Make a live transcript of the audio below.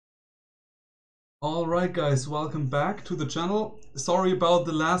Alright guys, welcome back to the channel. Sorry about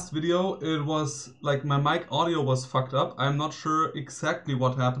the last video, it was like my mic audio was fucked up. I'm not sure exactly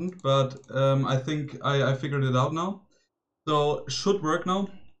what happened, but I think I figured it out now. So should work now.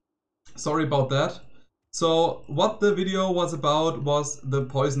 Sorry about that. So what the video was about was the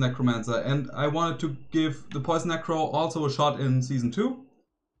Poison Necromancer, and I wanted to give the Poison Necro also a shot in Season 2.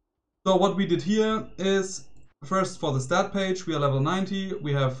 So what we did here is, first for the stat page, we are level 90,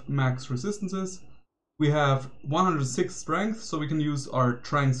 we have max resistances. We have 106 strength, so we can use our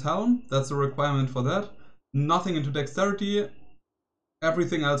Trank's Helm. That's a requirement for that. Nothing into dexterity,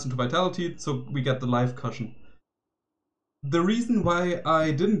 everything else into vitality, so we get the life cushion. The reason why I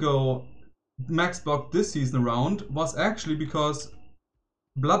didn't go max block this season around was actually because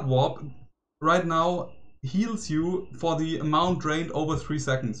Blood Warp right now heals you for the amount drained over 3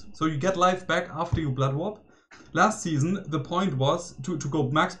 seconds. So you get life back after you Blood Warp. Last season, the point was to go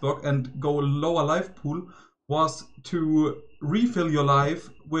max block and go lower life pool was to refill your life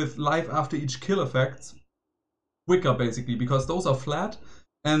with life after each kill effects quicker, basically, because those are flat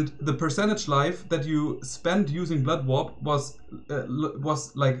and the percentage life that you spend using Blood Warp was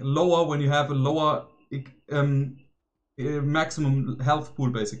like lower when you have a lower maximum health pool,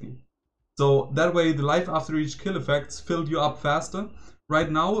 basically. So that way the life after each kill effects filled you up faster. Right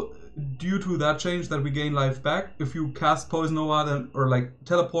now, due to that change that we gain life back, if you cast Poison Nova then, or like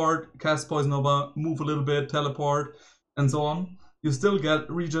teleport, cast Poison Nova, move a little bit, teleport, and so on, you still get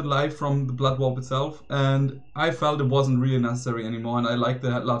regen life from the Blood Warp itself, and I felt it wasn't really necessary anymore, and I like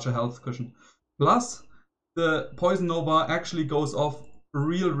the larger health cushion. Plus, the Poison Nova actually goes off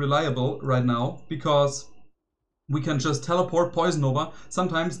real reliable right now, because we can just teleport Poison Nova.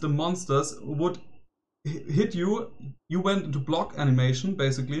 Sometimes the monsters would hit you, you went into block animation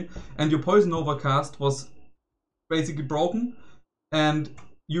basically, and your Poison Nova cast was basically broken, and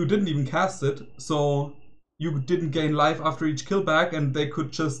you didn't even cast it, so you didn't gain life after each kill back, and they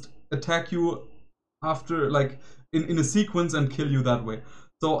could just attack you after, like, in a sequence and kill you that way.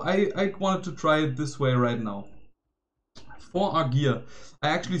 So I wanted to try it this way right now. For our gear, I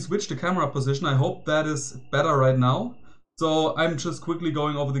actually switched the camera position. I hope that is better right now. So I'm just quickly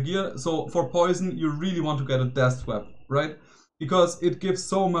going over the gear. So for poison, you really want to get a death swap, right? Because it gives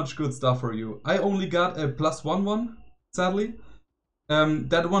so much good stuff for you. I only got a +1/1, sadly.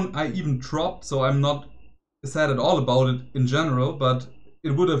 That one I even dropped, so I'm not sad at all about it in general, but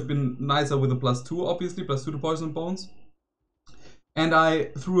it would have been nicer with a +2, obviously, +2 to poison and bones. And I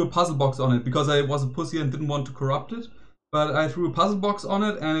threw a puzzle box on it because I was a pussy and didn't want to corrupt it. But I threw a puzzle box on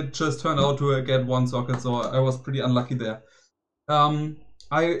it and it just turned out to get 1 socket, so I was pretty unlucky there.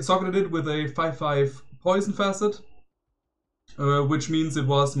 I socketed it with a 5/5 poison facet, which means it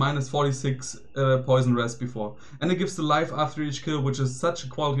was -46 poison rest before. And it gives the life after each kill, which is such a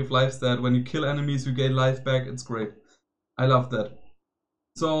quality of life stat. When you kill enemies, you gain life back. It's great. I love that.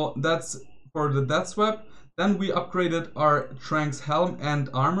 So that's for the death swap. Then we upgraded our Trank's Helm and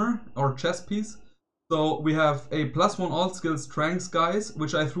armor, our chest piece. So we have a +1 all skills Trank's guys,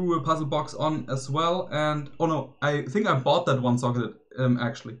 which I threw a puzzle box on as well. And oh no, I think I bought that one socketed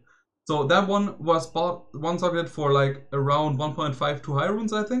actually. So that one was bought one socketed for like around 1.52 high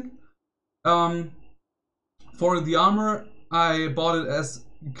runes, I think. For the armor, I bought it as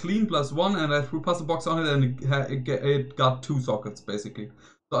clean +1, and I threw puzzle box on it, and it got 2 sockets basically.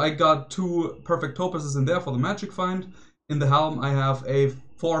 So I got 2 perfect topuses in there for the magic find. In the helm, I have a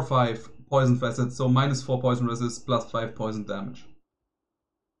 4/5 poison facet, so -4 poison resist, +5 poison damage.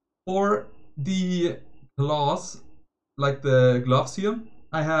 For the claws, like the gloves here,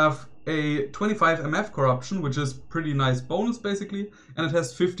 I have a 25 MF corruption, which is pretty nice bonus basically, and it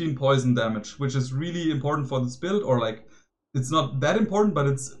has 15 poison damage, which is really important for this build, or like, it's not that important, but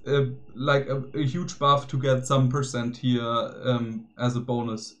it's like a huge buff to get some percent here as a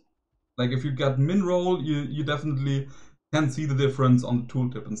bonus. Like if you got min roll, you definitely can see the difference on the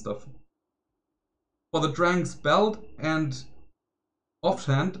tooltip and stuff. For the Trank's belt and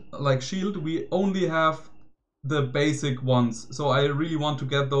offhand, like shield, we only have the basic ones. So I really want to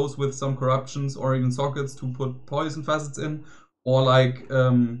get those with some corruptions or even sockets to put poison facets in, or like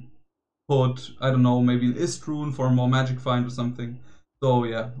put, I don't know, maybe an Istrune for more magic find or something. So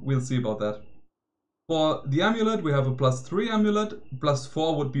yeah, we'll see about that. For the amulet, we have a +3 amulet.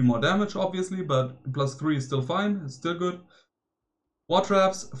 +4 would be more damage, obviously, but +3 is still fine, it's still good. War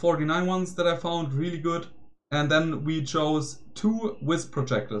traps, 49 ones that I found really good. And then we chose 2 wisp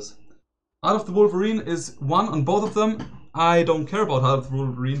projectors. Heart of the Wolverine is 1 on both of them. I don't care about Heart of the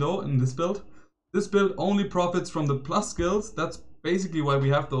Wolverine though in this build. This build only profits from the plus skills. That's basically why we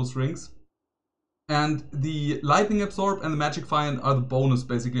have those rings. And the lightning absorb and the magic find are the bonus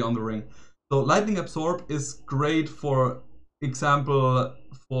basically on the ring. So Lightning Absorb is great, for example,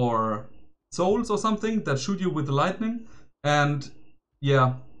 for souls or something that shoot you with the lightning. And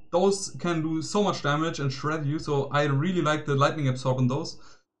yeah, those can do so much damage and shred you. So I really like the Lightning Absorb on those.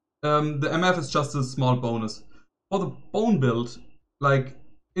 The MF is just a small bonus. For the bone build, like,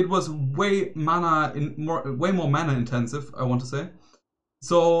 it was way more mana intensive, I want to say.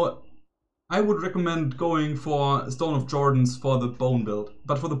 So I would recommend going for Stone of Jordans for the bone build.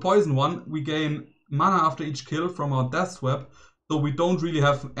 But for the poison one, we gain mana after each kill from our Death Swap, so we don't really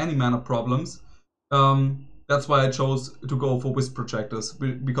have any mana problems. That's why I chose to go for Wisp Projectors,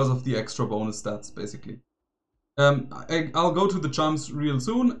 because of the extra bonus stats, basically. I'll go to the charms real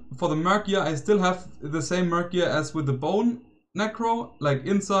soon. For the Merc Gear, I still have the same Merc Gear as with the Bone Necro, like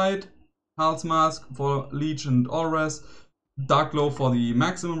Insight, Hal's Mask for Leech and All-Res, Dark Glow for the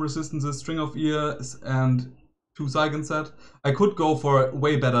maximum resistances, String of Ears, and 2 Saigon set. I could go for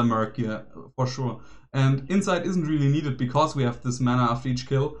way better Merc Gear, for sure. And Insight isn't really needed because we have this mana after each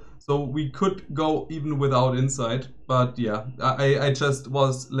kill. So we could go even without Insight. But yeah, I just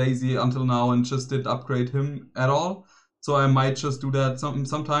was lazy until now and just didn't upgrade him at all. So I might just do that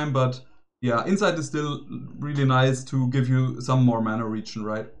sometime. But yeah, Insight is still really nice to give you some more mana regen,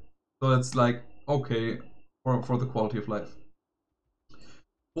 right? So it's like, okay, for the quality of life.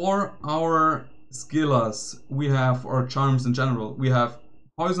 For our skillers, we have our charms in general. We have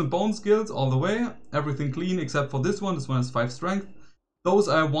poison bone skills all the way, everything clean except for this one. This one has 5 strength. Those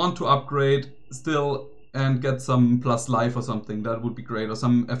I want to upgrade still and get some plus life or something. That would be great, or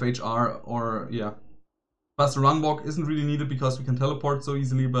some FHR, or yeah. Plus the run walk isn't really needed because we can teleport so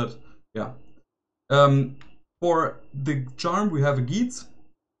easily, but yeah. For the charm, we have a Geats,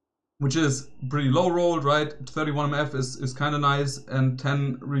 which is pretty low rolled, right? 31 MF is kind of nice, and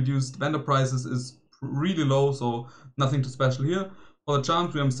 10 reduced vendor prices is really low, so nothing too special here. For the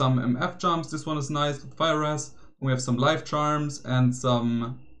charms, we have some MF charms. This one is nice with Fire Res. We have some life charms and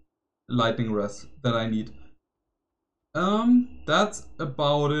some lightning res that I need. That's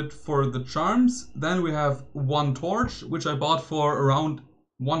about it for the charms. Then we have 1 torch, which I bought for around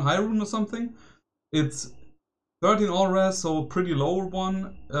 1 high rune or something. It's 13 all res, so pretty low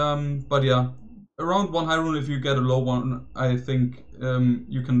one. But yeah, around 1 high rune if you get a low one, I think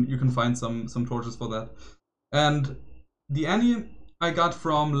you can find some torches for that. And the Annie I got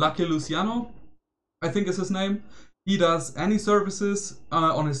from Lucky Luciano, I think is his name. He does any services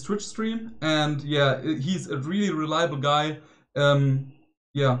on his Twitch stream, and yeah, he's a really reliable guy.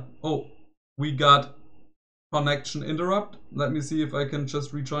 Yeah. Oh, we got connection interrupt. Let me see if I can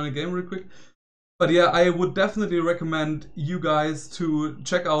just rejoin a game real quick. But yeah, I would definitely recommend you guys to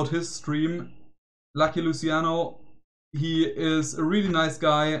check out his stream, Lucky Luciano. He is a really nice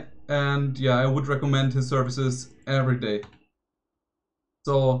guy, and yeah, I would recommend his services every day.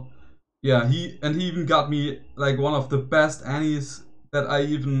 So yeah, he even got me like one of the best Annies that I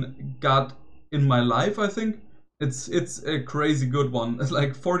even got in my life, I think. It's a crazy good one. It's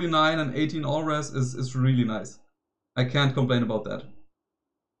like 49 and 18 all res is really nice. I can't complain about that.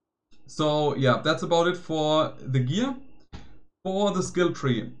 So yeah, that's about it for the gear. For the skill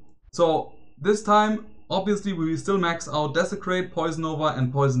tree. So this time, obviously, we will still max out Desecrate, Poison Nova,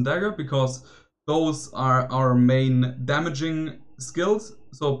 and Poison Dagger, because those are our main damaging skills.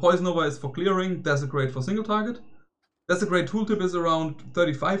 So Poison Nova is for clearing, Desecrate for single target. Desecrate tooltip is around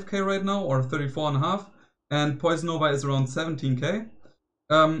 35k right now, or 34.5, and Poison Nova is around 17k.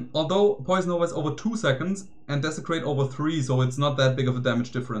 Although Poison Nova is over 2 seconds and Desecrate over 3, so it's not that big of a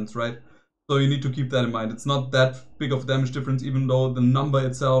damage difference, right? So you need to keep that in mind. It's not that big of a damage difference, even though the number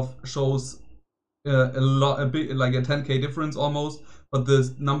itself shows a bit like a 10k difference almost. But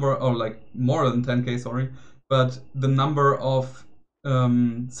the number, or like more than 10k, sorry. But the number of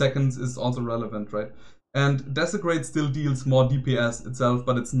seconds is also relevant, right? And Desecrate still deals more DPS itself,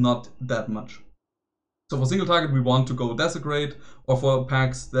 but it's not that much. So for single target, we want to go Desecrate, or for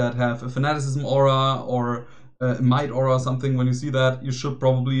packs that have a Fanaticism aura or Might aura or something, when you see that, you should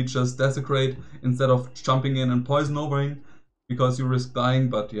probably just Desecrate instead of jumping in and Poison Overing, because you risk dying,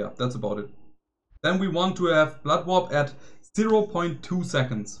 but yeah, that's about it. Then we want to have Blood Warp at 0.2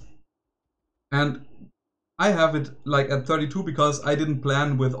 seconds. And I have it like at 32 because I didn't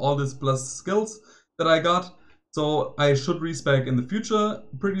plan with all this plus skills that I got. So I should respec in the future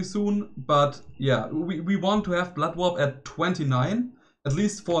pretty soon. But yeah, we want to have Blood Warp at 29, at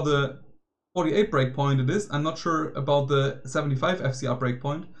least for the 48 breakpoint it is. I'm not sure about the 75 FCR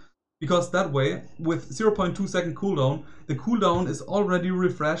breakpoint, because that way, with 0.2 second cooldown, the cooldown is already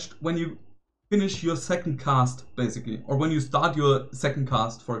refreshed when you finish your second cast, basically, or when you start your second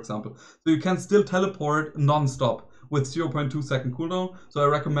cast, for example. So you can still teleport non-stop, with 0.2 second cooldown. So I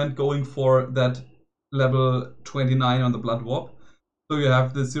recommend going for that level 29 on the Blood Warp. So you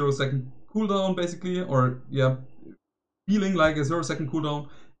have the 0 second cooldown basically, or yeah, feeling like a 0 second cooldown,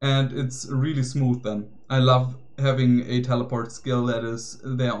 and it's really smooth then. I love having a teleport skill that is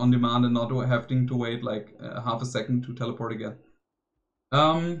there on demand and not having to wait like half a second to teleport again.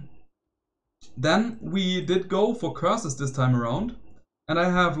 Then we did go for curses this time around, and I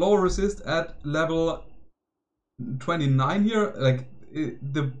have lower resist at level 29 here. Like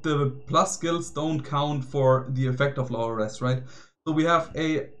the plus skills don't count for the effect of lower res, right? So we have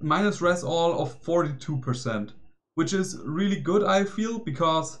a minus res all of 42%, which is really good, I feel,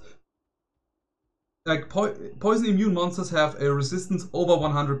 because like poison immune monsters have a resistance over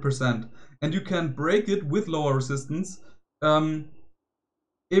 100%, and you can break it with lower resistance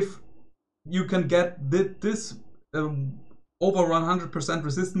if you can get this over 100%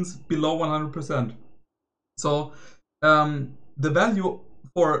 resistance below 100%. So the value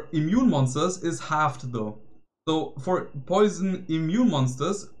for immune monsters is halved though. So for poison immune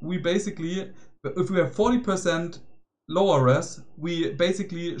monsters, we basically, if we have 40% lower res, we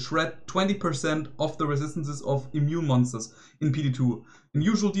basically shred 20% of the resistances of immune monsters in PD2. In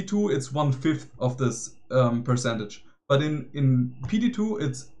usual D2, it's 1/5 of this percentage. But in PD2,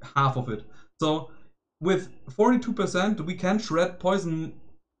 it's half of it. So with 42%, we can shred poison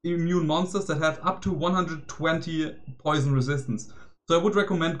immune monsters that have up to 120 poison resistance. So I would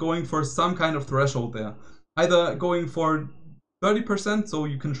recommend going for some kind of threshold there. Either going for 30%, so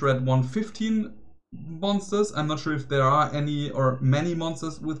you can shred 115 monsters. I'm not sure if there are any or many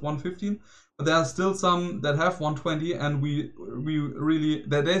monsters with 115, but there are still some that have 120, and we really,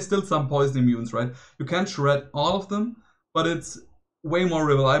 there's still some poison immunes, right? You can't shred all of them, but it's way more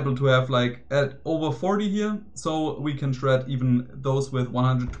reliable to have like at over 40 here, so we can shred even those with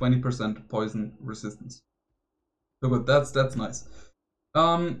 120% poison resistance. So good, that's nice.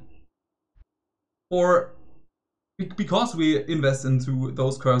 Because we invest into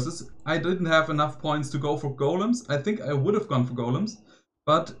those curses, I didn't have enough points to go for golems. I think I would have gone for golems,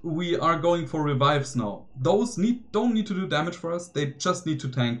 but we are going for revives now. Those don't need to do damage for us, they just need to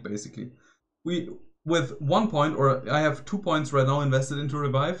tank basically. With 1 point, or I have 2 points right now invested into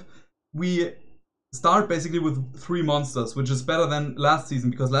revive, we start basically with 3 monsters, which is better than last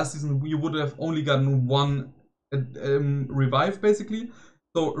season, because last season we would have only gotten 1 revive basically.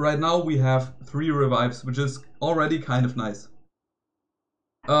 So right now we have 3 revives, which is already kind of nice.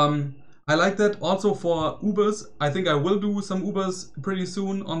 I like that also for Ubers. I think I will do some Ubers pretty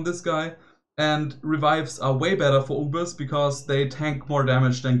soon on this guy. And revives are way better for Ubers because they tank more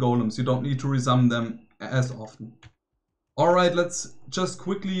damage than golems. You don't need to resummon them as often. Alright, let's just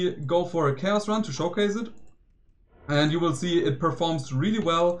quickly go for a chaos run to showcase it. And you will see it performs really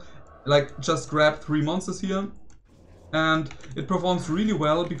well. Like, just grab 3 monsters here. And it performs really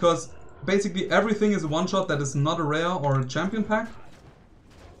well because basically everything is a one-shot that is not a rare or a champion pack.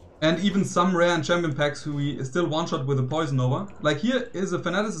 And even some rare and champion packs who we still one-shot with a Poison Nova. Like here is a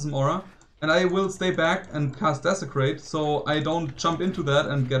Fanaticism Aura, and I will stay back and cast Desecrate, so I don't jump into that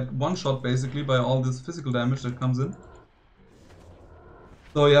and get one-shot basically by all this physical damage that comes in.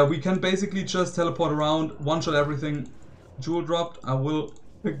 So yeah, we can basically just teleport around, one-shot everything. Jewel dropped, I will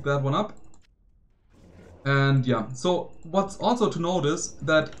pick that one up. And yeah, so what's also to notice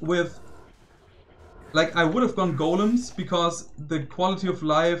that with, like, I would have gone golems because the quality of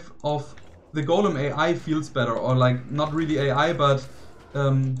life of the golem AI feels better, or like not really AI but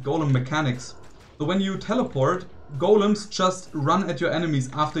golem mechanics. So when you teleport, golems just run at your enemies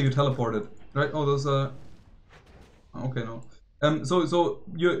after you teleported, right? Oh, there's a... okay, no. So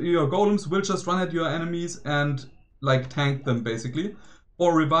your golems will just run at your enemies and like tank them basically.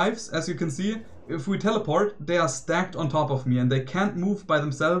 For revives, as you can see, if we teleport, they are stacked on top of me and they can't move by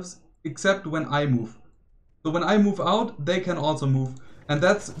themselves except when I move. So when I move out, they can also move, and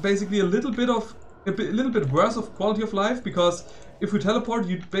that's basically a little bit worse of quality of life, because if you teleport,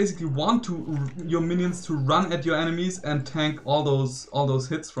 you basically want your minions to run at your enemies and tank all those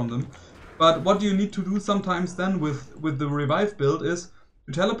hits from them. But what you need to do sometimes then with the revive build is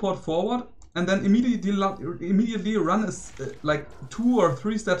to teleport forward and then immediately run like 2 or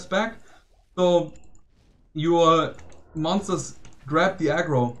 3 steps back, so your monsters grab the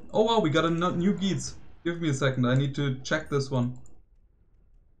aggro. Oh wow, we got a new Geats. Give me a second, I need to check this one.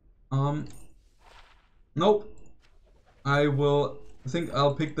 Nope. I think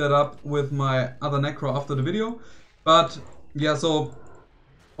I'll pick that up with my other Necro after the video. But yeah, so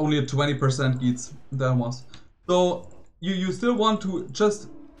only a 20% Geats that was. So you still want to just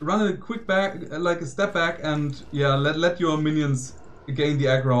run a quick back, like a step back, and yeah, let your minions gain the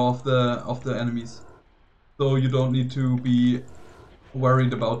aggro of the enemies. so you don't need to be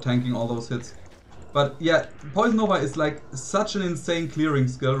worried about tanking all those hits. But yeah, Poison Nova is like such an insane clearing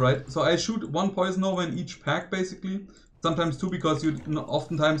skill, right? So I shoot 1 Poison Nova in each pack basically. Sometimes 2 because you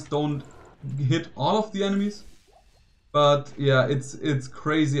oftentimes don't hit all of the enemies. But yeah, it's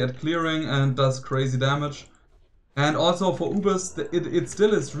crazy at clearing and does crazy damage. And also for Ubers, it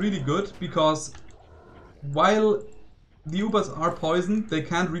still is really good because while the Ubers are poisoned, they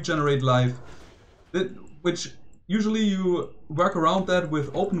can't regenerate life. Which usually you work around that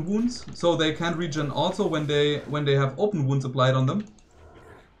with open wounds, so they can't regen also when they have open wounds applied on them.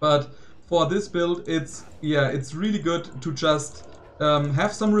 But for this build, it's really good to just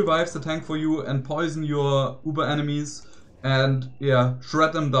have some revives to tank for you and poison your Uber enemies and yeah,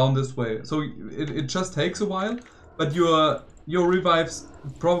 shred them down this way. So it just takes a while, but your revives,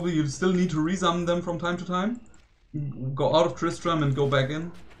 probably you still need to resummon them from time to time. Go out of Tristram and go back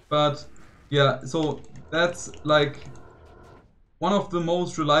in. But yeah, so that's like one of the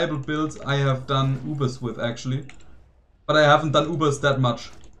most reliable builds I have done Ubers with actually. But I haven't done Ubers that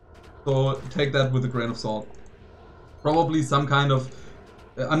much. So take that with a grain of salt. Probably some kind of,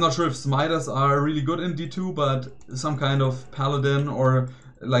 I'm not sure if Smiters are really good in D2, but some kind of Paladin or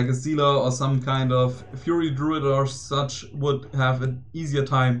like a Sealer or some kind of Fury Druid or such would have an easier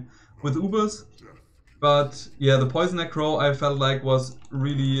time with Ubers. But yeah, the Poison Necro I felt like was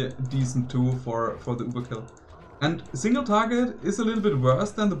really decent too for the Uber kill. And single target is a little bit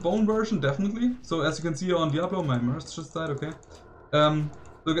worse than the bone version, definitely. So as you can see on Diablo, my Merce just died, okay.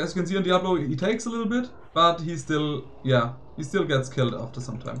 So as you can see on Diablo, he takes a little bit, but he still gets killed after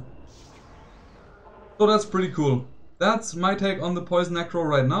some time. So that's pretty cool. That's my take on the Poison Necro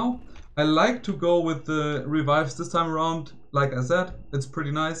right now. I like to go with the revives this time around. Like I said, it's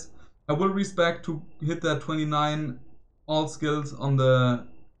pretty nice. I will respec to hit that 29 all skills on the,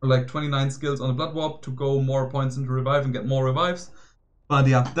 or like 29 skills on the Blood Warp to go more points into revive and get more revives. But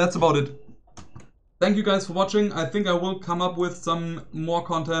yeah, that's about it. Thank you guys for watching. I think I will come up with some more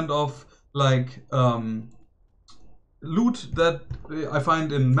content of like loot that I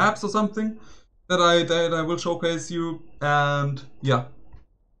find in maps or something that I will showcase you. And yeah,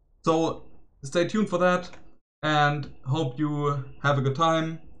 so stay tuned for that and hope you have a good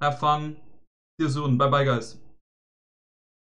time, have fun. See you soon. Bye bye guys.